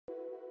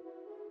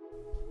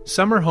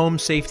Summer Home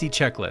Safety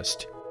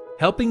Checklist.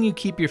 Helping you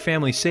keep your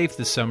family safe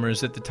this summer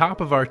is at the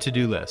top of our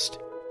to-do list.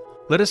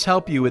 Let us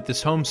help you with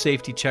this home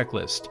safety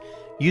checklist.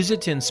 Use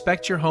it to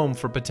inspect your home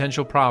for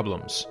potential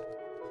problems.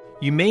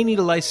 You may need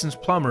a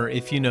licensed plumber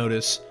if you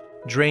notice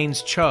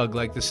drains chug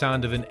like the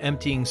sound of an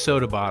emptying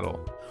soda bottle,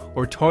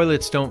 or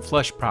toilets don't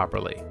flush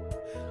properly,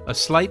 a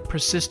slight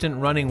persistent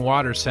running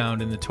water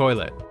sound in the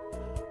toilet,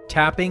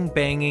 tapping,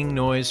 banging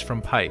noise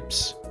from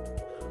pipes,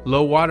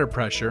 low water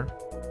pressure,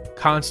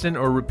 constant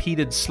or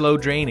repeated slow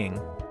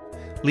draining,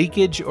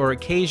 leakage or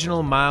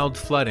occasional mild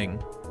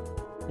flooding,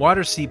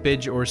 water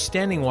seepage or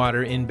standing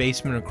water in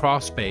basement or crawl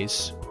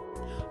space,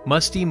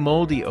 musty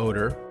moldy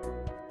odor,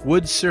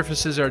 wood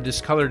surfaces are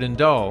discolored and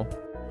dull,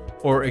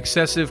 or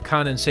excessive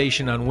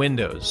condensation on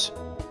windows.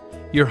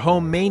 Your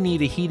home may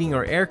need a heating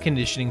or air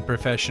conditioning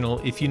professional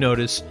if you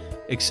notice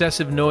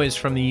excessive noise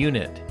from the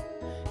unit.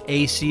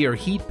 AC or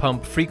heat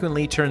pump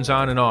frequently turns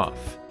on and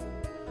off.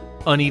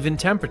 Uneven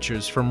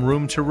temperatures from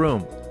room to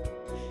room.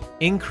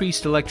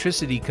 Increased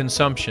electricity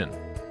consumption.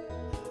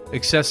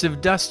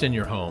 Excessive dust in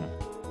your home,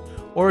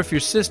 or if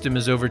your system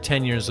is over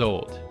 10 years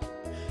old.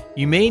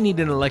 You may need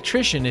an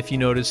electrician if you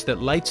notice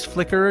that lights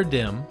flicker or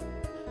dim,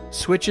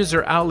 switches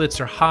or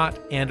outlets are hot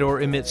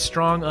and/or emit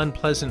strong,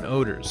 unpleasant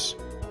odors.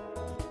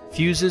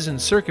 Fuses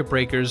and circuit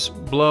breakers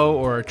blow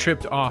or are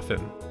tripped often.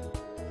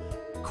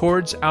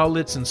 Cords,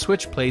 outlets, and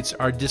switch plates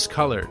are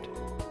discolored.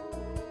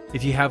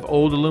 If you have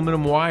old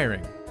aluminum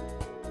wiring,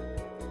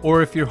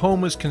 or if your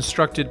home was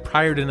constructed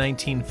prior to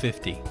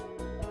 1950.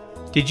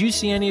 Did you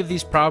see any of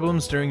these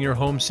problems during your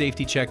home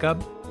safety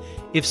checkup?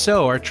 If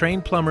so, our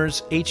trained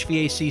plumbers,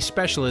 HVAC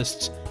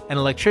specialists, and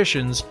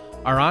electricians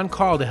are on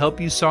call to help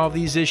you solve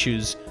these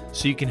issues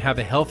so you can have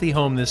a healthy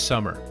home this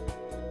summer.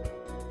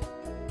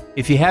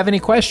 If you have any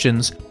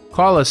questions,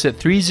 call us at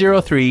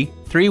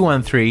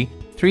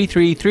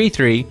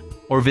 303-313-3333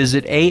 or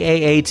visit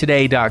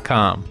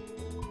AAAtoday.com.